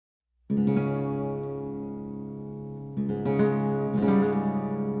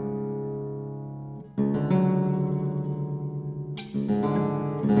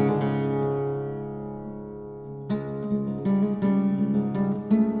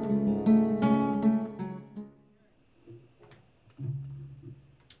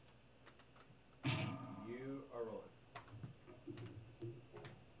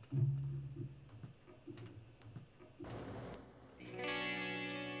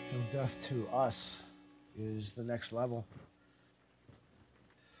Death to us is the next level.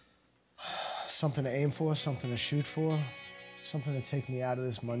 Something to aim for, something to shoot for, something to take me out of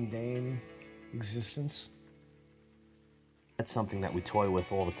this mundane existence. That's something that we toy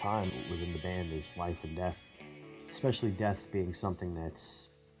with all the time within the band, is life and death. Especially death being something that's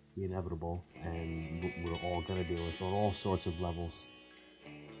inevitable and we're all going to deal with on all sorts of levels.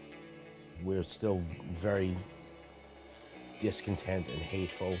 We're still very discontent and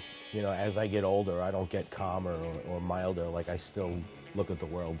hateful. You know, as I get older, I don't get calmer or milder. Like, I still look at the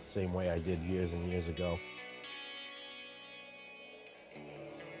world the same way I did years and years ago.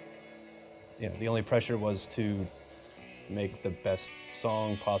 Yeah, the only pressure was to make the best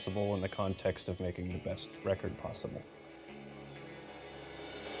song possible in the context of making the best record possible.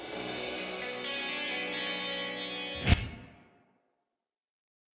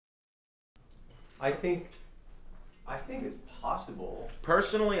 I think it's possible.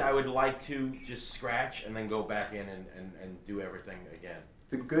 Personally, I would like to just scratch and then go back in and do everything again.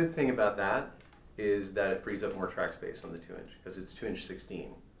 The good thing about that is that it frees up more track space on the 2-inch, because it's 2-inch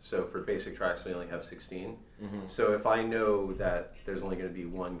 16. So for basic tracks, we only have 16. Mm-hmm. So if I know that there's only going to be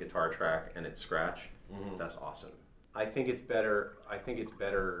one guitar track and it's scratch, that's awesome. I think it's better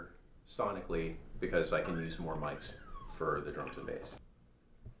sonically because I can use more mics for the drums and bass.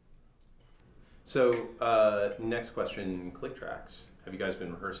 So next question, click tracks. Have you guys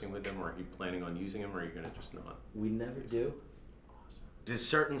been rehearsing with them, or are you planning on using them, or are you going to just not? We never do. Awesome. There's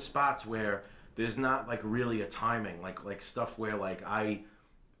certain spots where there's not like really a timing, like stuff where like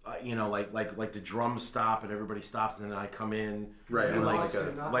you know, like the drums stop and everybody stops and then I come in. Right. And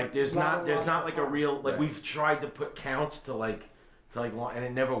like there's not like a real, like, we've tried to put counts to like and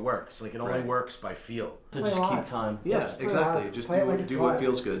it never works. Like, it only works by feel. To just keep time. Yeah, exactly. Just do what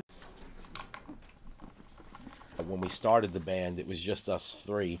feels good. When we started the band, it was just us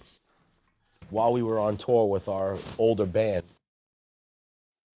three. While we were on tour with our older band,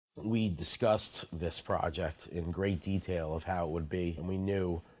 we discussed this project in great detail of how it would be, and we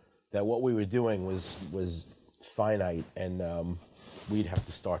knew that what we were doing was finite, and we'd have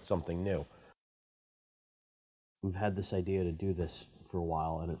to start something new. We've had this idea to do this for a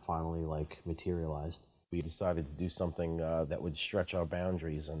while, and it finally materialized. We decided to do something that would stretch our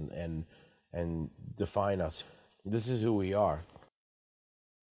boundaries and define us. This is who we are.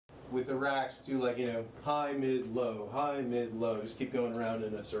 With the racks, do high, mid, low. Just keep going around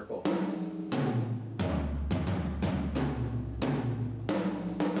in a circle.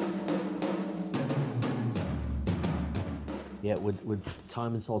 Yeah, with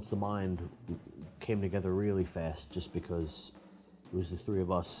Time Insults the Mind came together really fast, just because it was the three of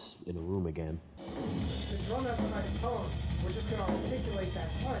us in a room again. The drum has a nice tone. We're just going to articulate that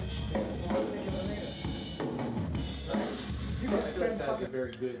punch and we'll articulate later. That's a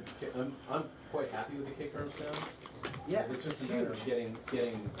very good. I'm quite happy with the kick drum sound. Yeah, it's just a matter of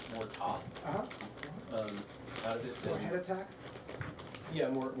getting more top out of it. More head attack. Yeah,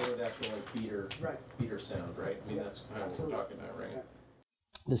 more of the actual beater sound, right? I mean, that's kind of what we're talking about, right? Yeah.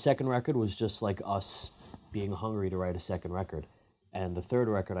 The second record was just like us being hungry to write a second record, and the third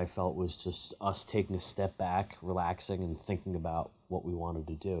record I felt was just us taking a step back, relaxing, and thinking about what we wanted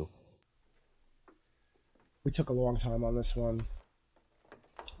to do. We took a long time on this one.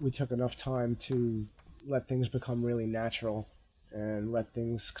 We took enough time to let things become really natural and let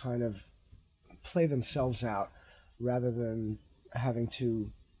things kind of play themselves out rather than having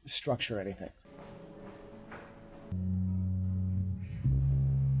to structure anything.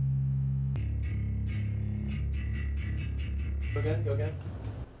 Go again, go again.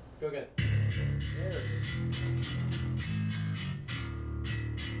 Go again. There it is.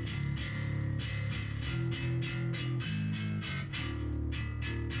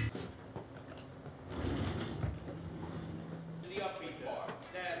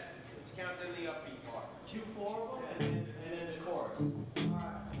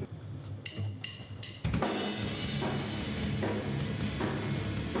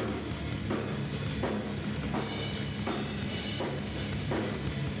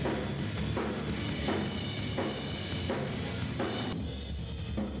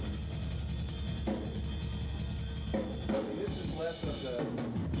 Less of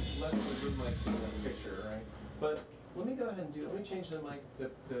the room mics in the picture, right? But let me go ahead and let me change the mic,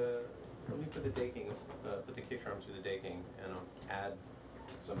 let me put the daking, put the kick drum through the daking, and I'll add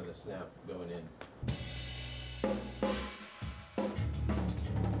some of the snap going in.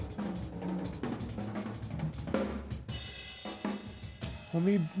 Well,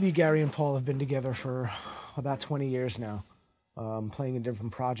 me, Gary, and Paul have been together for about 20 years now, playing in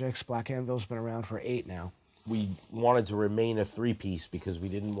different projects. Black Anvil's been around for 8 now. we wanted to remain a three-piece because we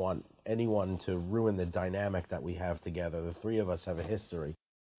didn't want anyone to ruin the dynamic that we have together. The three of us have a history.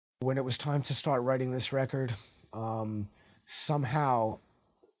 When it was time to start writing this record, somehow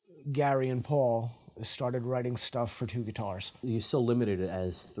Gary and Paul started writing stuff for two guitars. You still limited it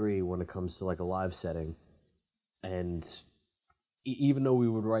as three when it comes to like a live setting, and even though we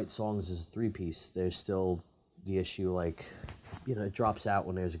would write songs as a three-piece, there's still the issue, like, you know, it drops out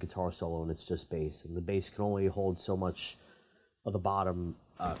when there's a guitar solo and it's just bass, and the bass can only hold so much of the bottom.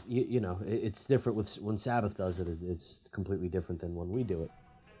 You know, it's different with when Sabbath does it. It's completely different than when we do it.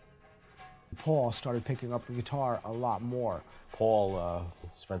 Paul started picking up the guitar a lot more. Paul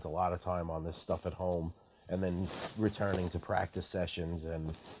spent a lot of time on this stuff at home, and then returning to practice sessions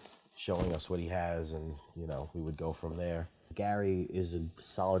and showing us what he has, and, you know, we would go from there. Gary is a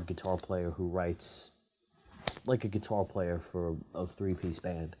solid guitar player who writes like a guitar player for a three-piece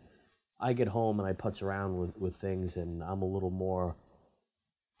band. I get home and I putz around with things, and I'm a little more,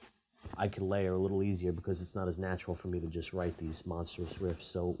 I can layer a little easier because it's not as natural for me to just write these monstrous riffs.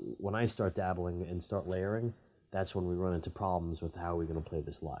 So when I start dabbling and start layering, that's when we run into problems with how we're going to play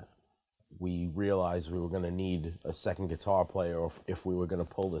this live. We realized we were going to need a second guitar player if we were going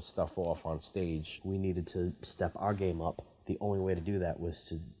to pull this stuff off on stage. We needed to step our game up. The only way to do that was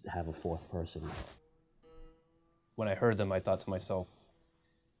to have a fourth person. When I heard them, I thought to myself,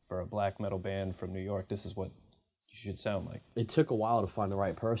 for a black metal band from New York, this is what you should sound like. It took a while to find the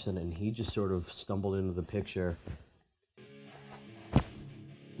right person, and he just sort of stumbled into the picture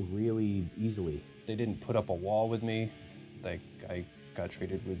really easily. They didn't put up a wall with me. Like, I got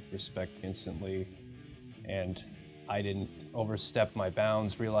treated with respect instantly, and I didn't overstep my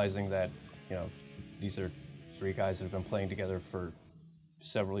bounds, realizing that, you know, these are three guys that have been playing together for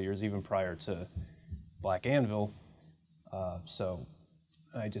several years, even prior to Black Anvil. So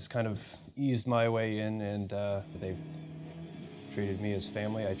I just kind of eased my way in, and they've treated me as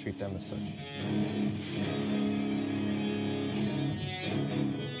family. I treat them as such.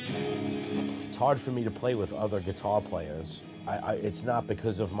 It's hard for me to play with other guitar players. It's not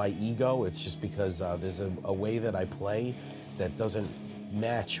because of my ego, it's just because there's a way that I play that doesn't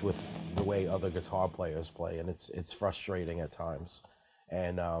match with the way other guitar players play, and it's frustrating at times.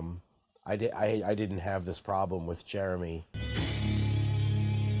 And I didn't have this problem with Jeremy.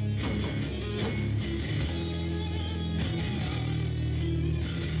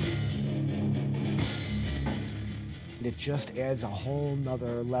 It just adds a whole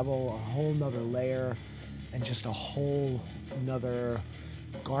nother level, a whole nother layer, and just a whole nother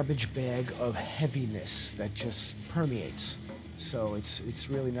garbage bag of heaviness that just permeates. So it's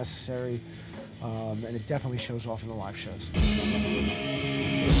really necessary, and it definitely shows off in the live shows.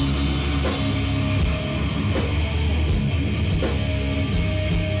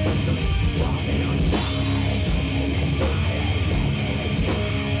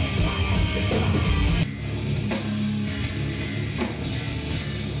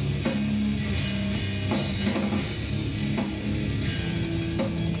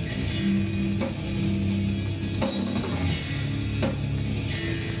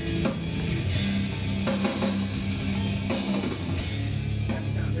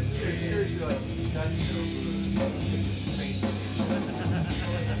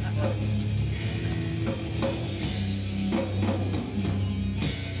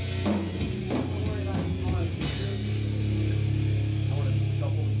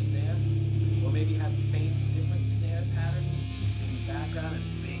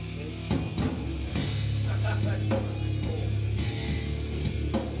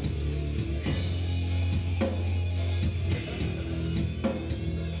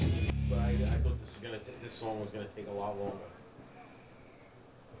 This song was going to take a lot longer.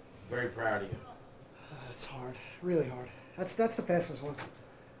 Very proud of you. It's hard, really hard. That's the fastest one.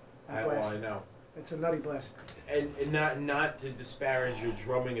 I know. It's a nutty blast. And not to disparage your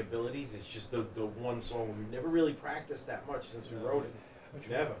drumming abilities, it's just the one song we've never really practiced that much since we wrote it. Which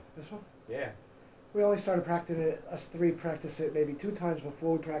Never. one? This one? Yeah. We only started practicing it, us three practiced it maybe 2 times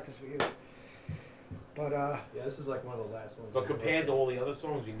before we practiced with you. But yeah, this is like one of the last ones. But compared to all the other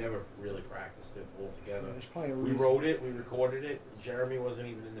songs, we never really practiced it all together. there's probably a We reason. wrote it, we recorded it. Jeremy wasn't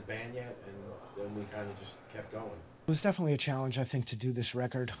even in the band yet, and then we kind of just kept going. It was definitely a challenge, I think, to do this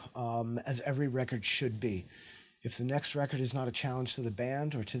record, as every record should be. If the next record is not a challenge to the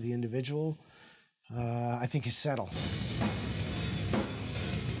band or to the individual, I think you settle.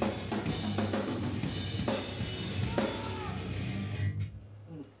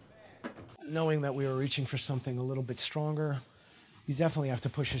 Knowing that we were reaching for something a little bit stronger, You definitely have to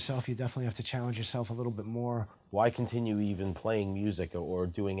push yourself. You definitely have to challenge yourself a little bit more. Why continue even playing music or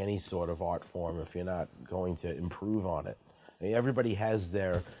doing any sort of art form if you're not going to improve on it? I mean, everybody has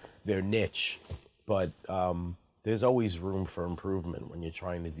their niche, but there's always room for improvement when you're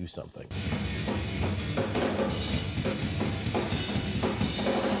trying to do something.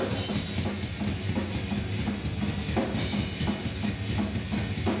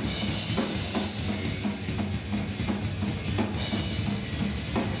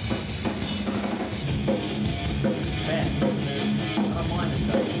 Fast. I don't mind it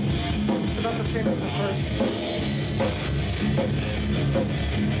though. It's about the same as the first.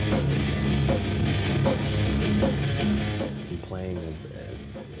 Be playing an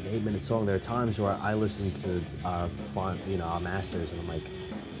 8-minute song. There are times where I listen to our our masters, and I'm like,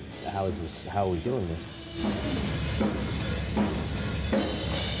 how is this? How are we doing this?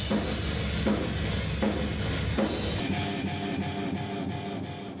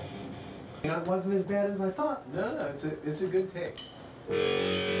 It wasn't as bad as I thought. No, it's a good take.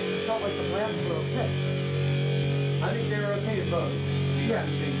 It felt like the blasts were okay. I think they were okay at both. Yeah.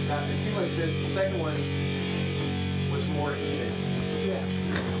 It seemed like the second one was more even. Yeah.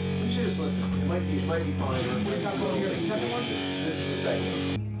 We should just listen. It might be fine. We're not going to hear the second one? This is the second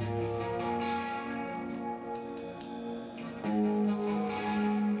one.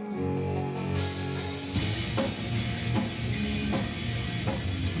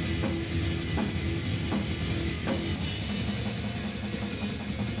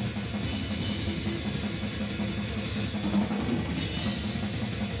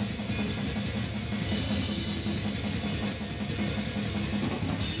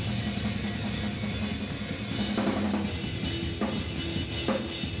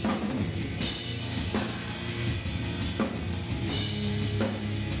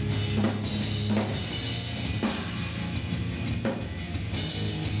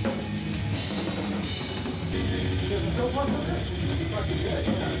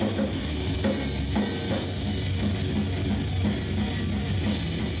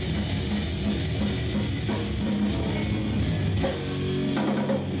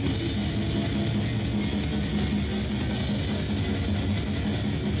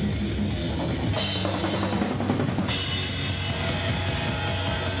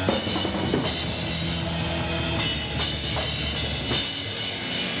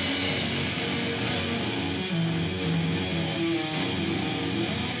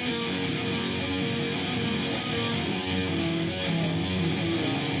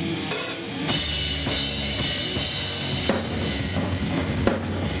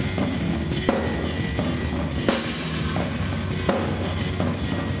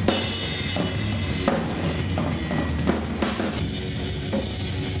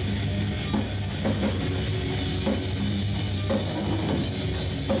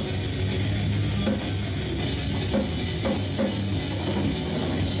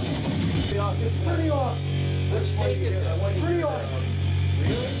 It's pretty awesome. Let's take it. Pretty awesome.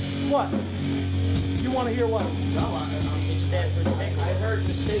 What? You want to hear what? No, I heard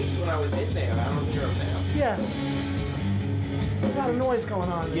mistakes when I was in there. I don't hear them now. Yeah. There's a lot of noise going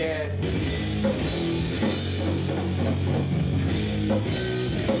on. Yeah.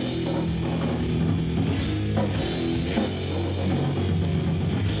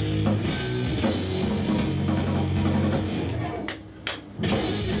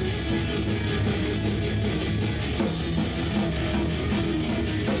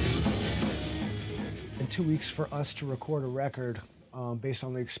 And 2 weeks for us to record a record, based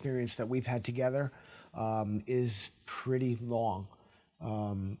on the experience that we've had together, is pretty long.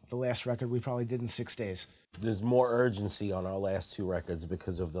 The last record we probably did in 6 days. There's more urgency on our last two records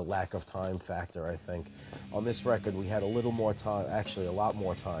because of the lack of time factor, I think. On this record, we had a little more time, actually a lot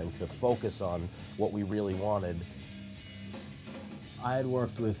more time, to focus on what we really wanted. I had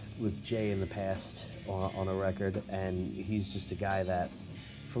worked with Jay in the past on a record, and he's just a guy that,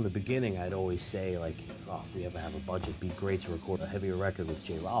 from the beginning, I'd always say, like, oh, if we ever have a budget, it'd be great to record a heavier record with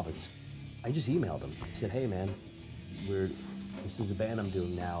Jay Roberts. I just emailed him. I said, hey, man, this is a band I'm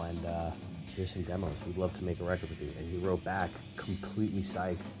doing now, and here's some demos. We'd love to make a record with you. And he wrote back, completely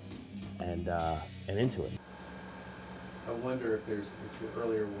psyched and into it. I wonder if the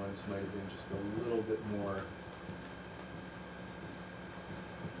earlier ones might have been just a little bit more.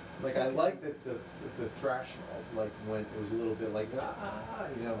 Like, I like that the thrash like went, it was a little bit like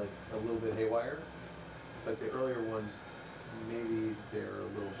you know, like a little bit haywire. But the earlier ones, maybe they're a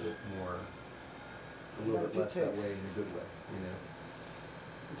little bit more, a little bit less that way in a good way, you know.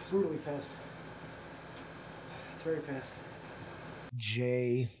 It's brutally fast. It's very fast.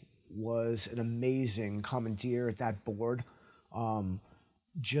 Jay was an amazing commandeer at that board.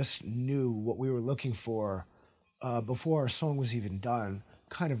 just knew what we were looking for before our song was even done,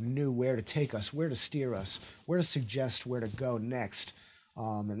 kind of knew where to take us, where to steer us, where to suggest where to go next.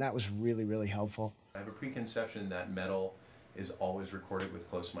 And that was really, really helpful. I have a preconception that metal is always recorded with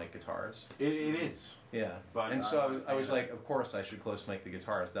close mic guitars. It is. Yeah. But and so I was like, of course I should close mic the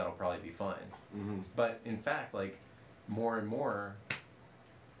guitars, that'll probably be fine. But in fact, like, more and more,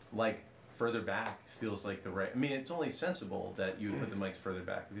 like, further back feels like the right... I mean, it's only sensible that you would put the mics further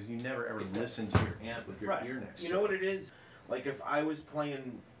back, because you never ever listen to your amp with your ear next to it. You know what it is? Like, if I was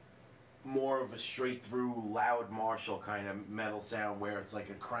playing more of a straight-through, loud Marshall kind of metal sound where it's like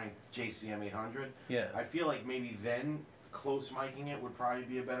a cranked JCM 800, yeah, I feel like maybe then close micing it would probably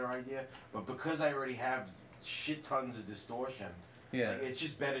be a better idea. But because I already have shit tons of distortion, yeah, like, it's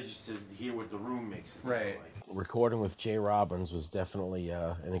just better just to hear what the room makes it sound right. like. Recording with Jay Robbins was definitely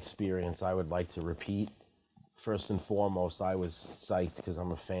an experience I would like to repeat. First and foremost, I was psyched because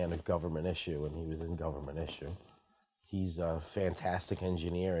I'm a fan of Government Issue, and he was in Government Issue. He's a fantastic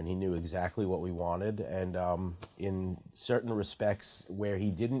engineer, and he knew exactly what we wanted. And in certain respects where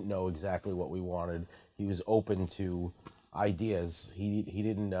he didn't know exactly what we wanted, he was open to ideas. He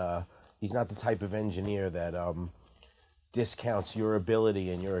didn't. He's not the type of engineer that discounts your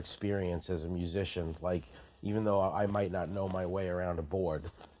ability and your experience as a musician. Like, even though I might not know my way around a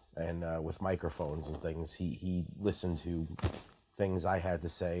board and with microphones and things, he listened to things I had to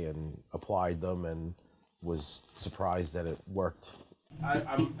say and applied them and was surprised that it worked.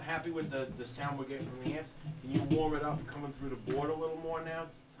 I'm happy with the sound we're getting from the amps. Can you warm it up coming through the board a little more now?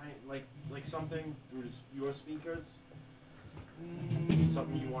 Like something through your speakers?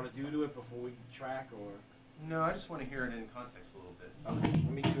 Something you want to do to it before we track, or? No, I just want to hear it in context a little bit. Okay,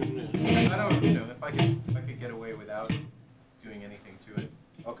 let me tune in. I don't, you know, if I could get away without doing anything to it.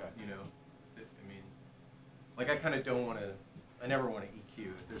 Okay. You know, I mean, like, I kind of don't want to. I never want to EQ.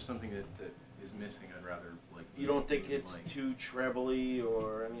 If there's something that is missing, I'd rather, like. You don't think it's too trebly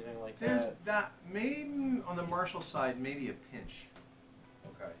or anything like There's that? that, maybe on the Marshall side, maybe a pinch.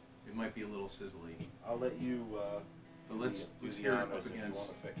 Okay. It might be a little sizzly. I'll let you But let's do the hear it honors up if you want against.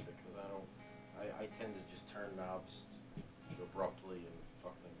 to fix it, because I tend to just turn knobs abruptly and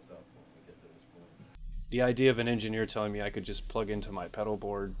fuck things up when we get to this point. The idea of an engineer telling me I could just plug into my pedal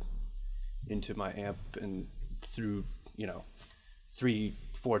board, into my amp, and through, you know, 3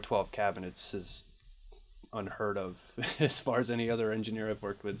 412 cabinets is unheard of as far as any other engineer I've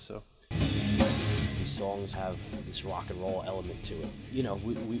worked with. So These songs have this rock and roll element to it. You know,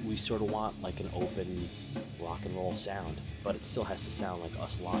 we sort of want like an open rock and roll sound, but it still has to sound like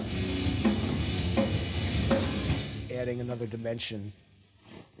us live. Adding another dimension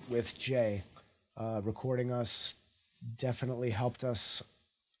with Jay, recording us definitely helped us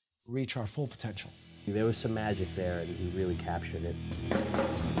reach our full potential. There was some magic there, and he really captured it.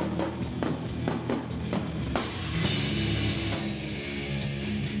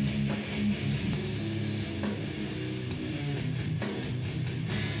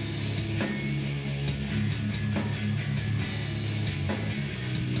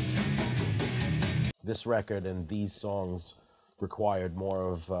 This record and these songs required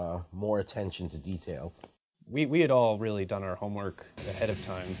more attention to detail. we had all really done our homework ahead of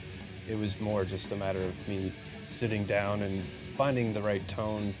time. It was more just a matter of me sitting down and finding the right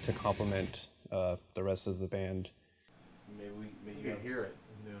tone to complement the rest of the band. Maybe You can hear it.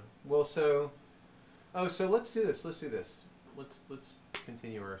 Yeah. Well, so let's do this. Let's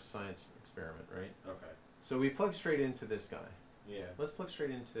continue our science experiment, right? Okay. So we plug straight into this guy. Yeah. Let's plug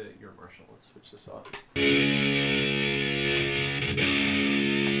straight into your Marshall. Let's switch this off.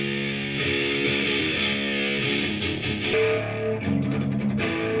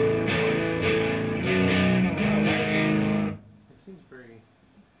 It seems very.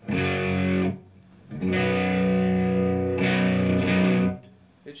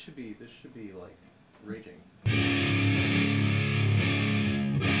 It should be. This should be like raging.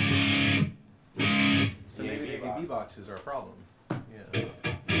 So maybe the AV box is our problem. Yeah.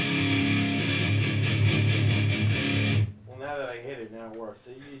 Well, now that I hit it, now it works.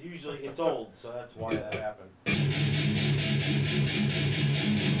 Usually, it's old, so that's why that happened.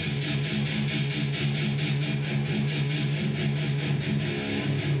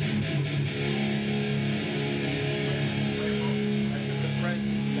 I took the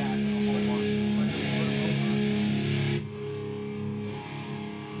presents back a whole bunch.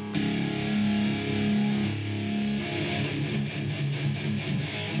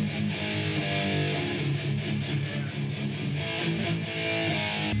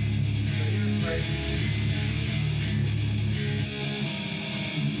 So here's right.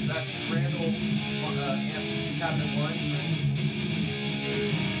 That's Randall amp cabinet 1.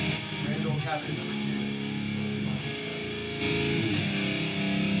 Randall cabinet number 2.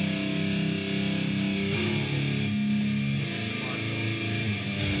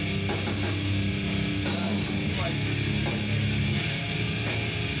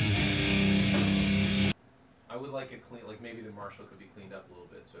 I would like it clean, like maybe the Marshall could be cleaned up a little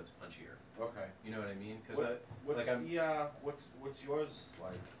bit so it's punchier. Okay. You know what I mean? Because What's like what's yours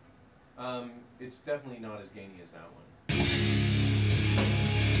like? it's definitely not as gainy as that one.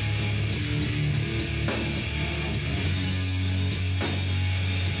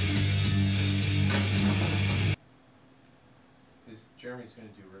 Is Jeremy's going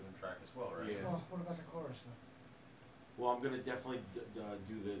to do rhythm track as well, right? Yeah. Oh, what about the chorus though? Well, I'm gonna definitely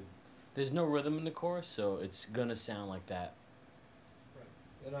do the. There's no rhythm in the chorus, so it's gonna sound like that.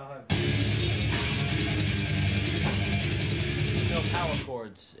 Then I'll have. There's no power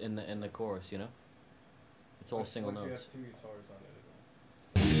chords in the chorus, you know. It's all single Once you notes. have 2 guitars on it.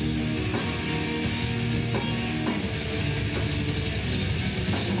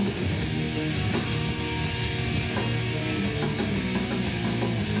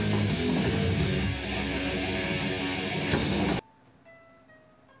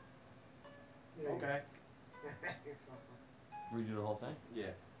 Okay. Redo the whole thing.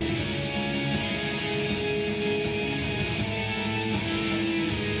 Yeah.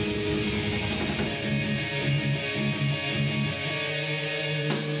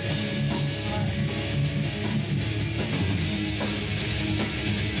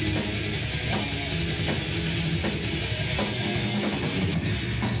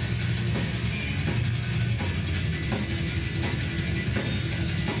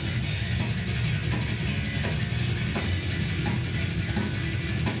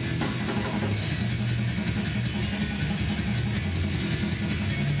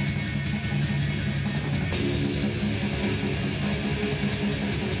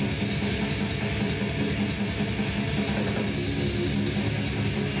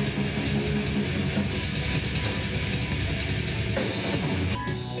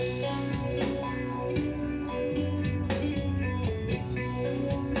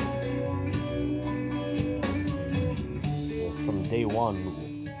 From day one,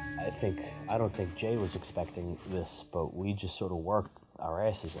 I don't think Jay was expecting this, but we just sort of worked our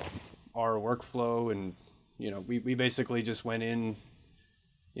asses off. Our workflow, and we basically just went in,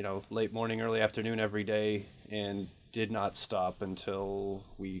 late morning, early afternoon every day, and did not stop until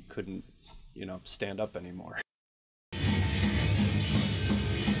we couldn't, stand up anymore.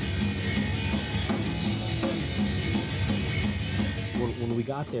 When we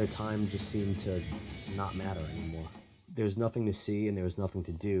got there, time just seemed to not matter anymore. There was nothing to see and there was nothing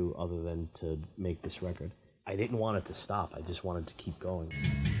to do other than to make this record. I didn't want it to stop. I just wanted to keep going.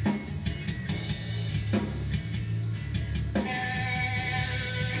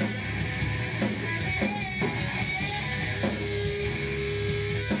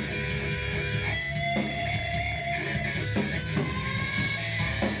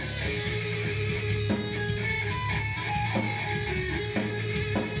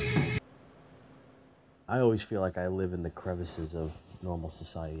 I always feel like I live in the crevices of normal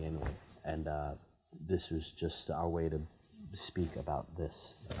society anyway, and this was just our way to speak about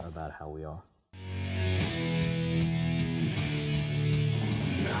this, about how we are.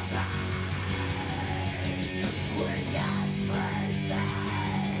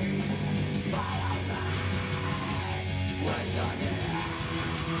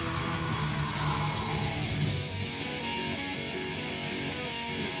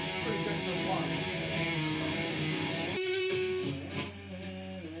 Pretty good so far.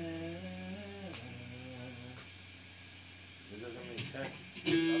 It doesn't make sense.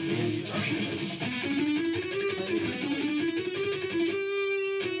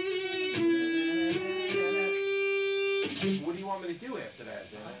 What do you want me to do after that,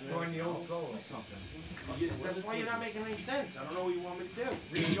 then? Join the old solo or something. That's why you're not making any sense. I don't know what you want me to do.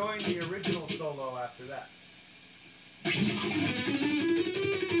 Rejoin the original solo after that. That's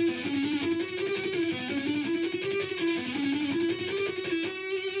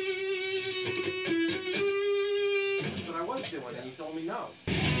what I was doing, and he told me no.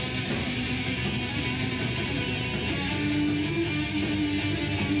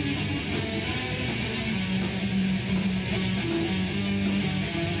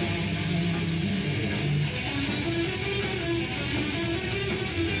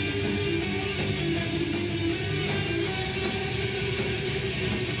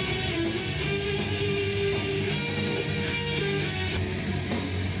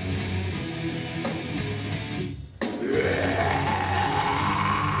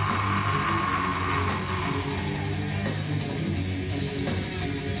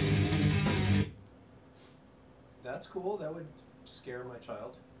 cool. That would scare my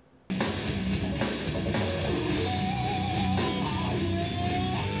child.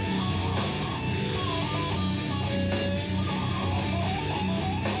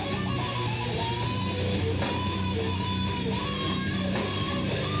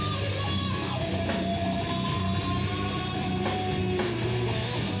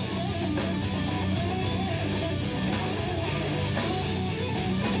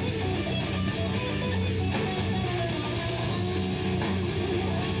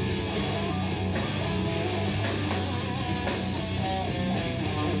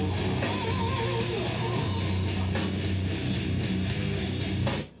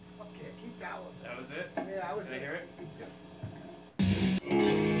 Okay, keep that one. That was it? Yeah, I was Did I hear it?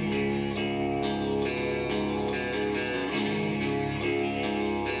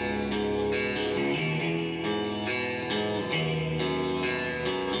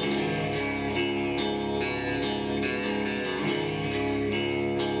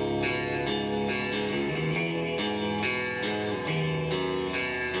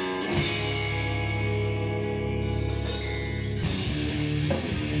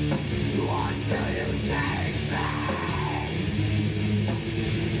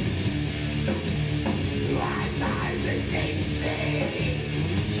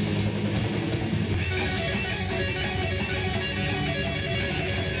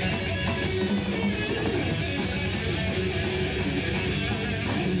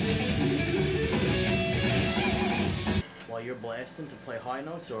 While you're blasting to play high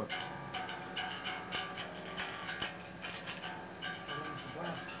notes, or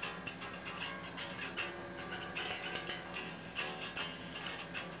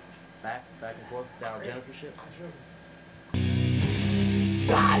back and forth, down Jennifer shit.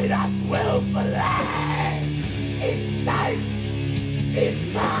 Guide us willfully in sight,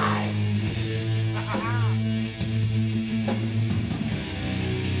 in mind.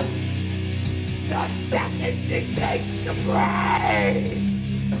 The second dictates the brain.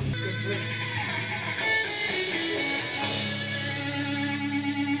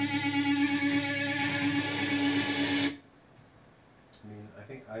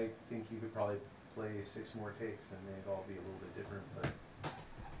 I think you could probably play 6 more takes and they'd all be a little bit different, but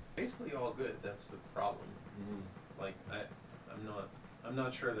basically all good. That's the problem. Like I'm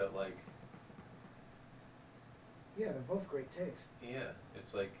not sure that like. Yeah, they're both great takes. Yeah,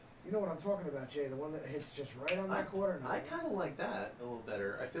 it's like. You know what I'm talking about, Jay? The one that hits just right on that quarter. I kind of like that a little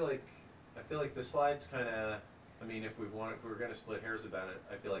better. I feel like the slides kind of. I mean, if we were going to split hairs about it,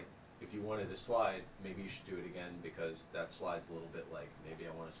 I feel like if you wanted to slide, maybe you should do it again because that slide's a little bit like maybe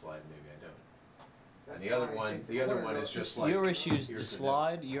I want to slide, maybe I don't. And the other one is just like Your issue's the here's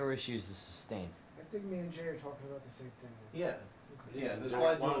slide, your issue's the sustain. I think me and Jay are talking about the same thing. Yeah, Okay. yeah. The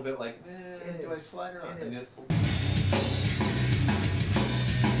slide's a little bit like, It do I is. slide or not? It And is.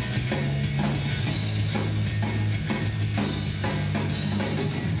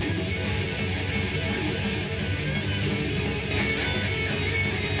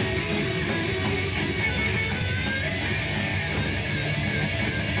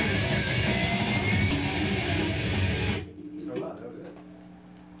 Oh wow, that was it.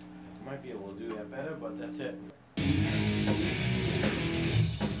 Might be able to do that better, but that's it.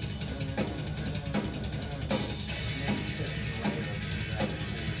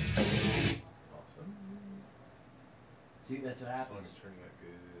 Awesome. See, that's what This happens. song is turning out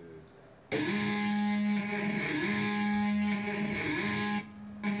good.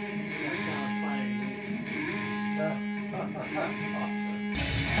 That's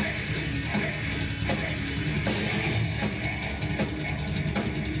awesome.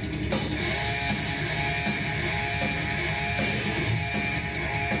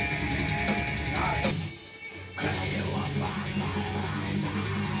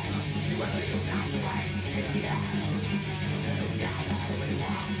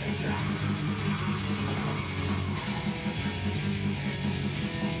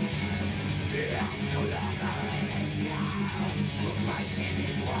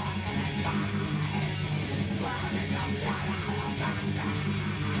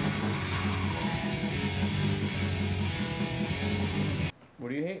 What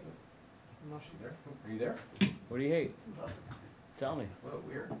do you hate? No, she there. Are you there? What do you hate? Tell me. Whoa,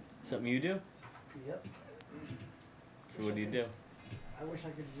 weird. Something you do? Yep. So what do you do? I wish I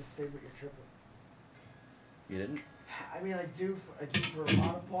could have just stayed with your triple. You didn't? I mean, I do for a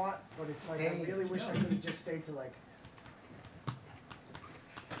lot of part, but it's like I really wish I could have just stayed to like.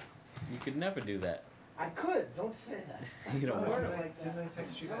 You could never do that. I could. Don't say that. You don't I want learned to. it like that. Didn't I I'm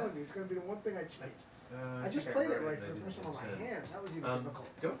text you telling that? you, it's gonna be the one thing I change. I just think played it wrote right and for I the first didn't time on send my it. hands. That was even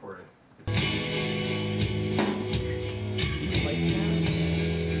difficult. Go for it.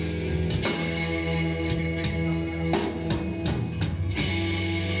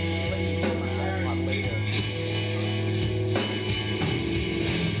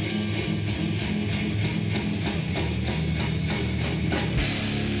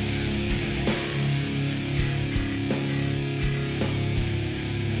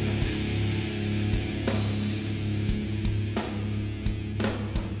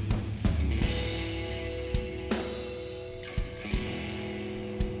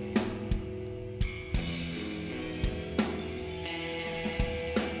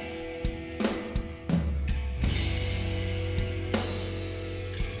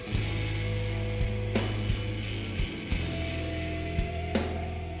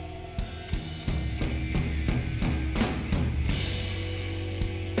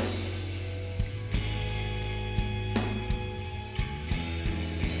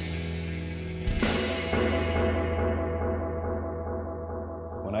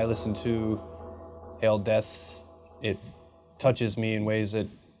 When I listen to Hail Death, it touches me in ways that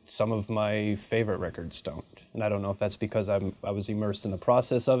some of my favorite records don't. And I don't know if that's because I was immersed in the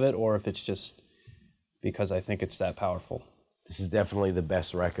process of it, or if it's just because I think it's that powerful. This is definitely the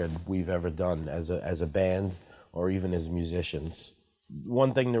best record we've ever done as a band or even as musicians.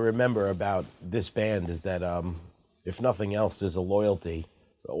 One thing to remember about this band is that if nothing else, there's a loyalty.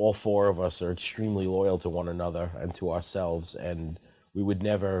 All four of us are extremely loyal to one another and to ourselves, and we would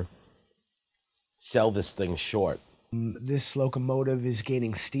never sell this thing short. This locomotive is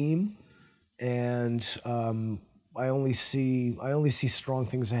gaining steam, and I only see strong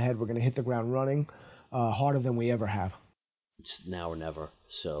things ahead. We're going to hit the ground running, harder than we ever have. It's now or never.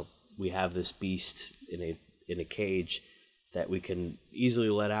 So we have this beast in a cage that we can easily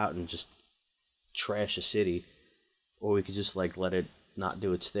let out and just trash a city, or we could just like let it not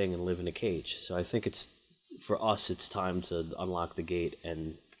do its thing and live in a cage. So I think it's, for us, it's time to unlock the gate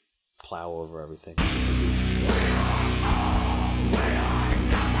and plow over everything.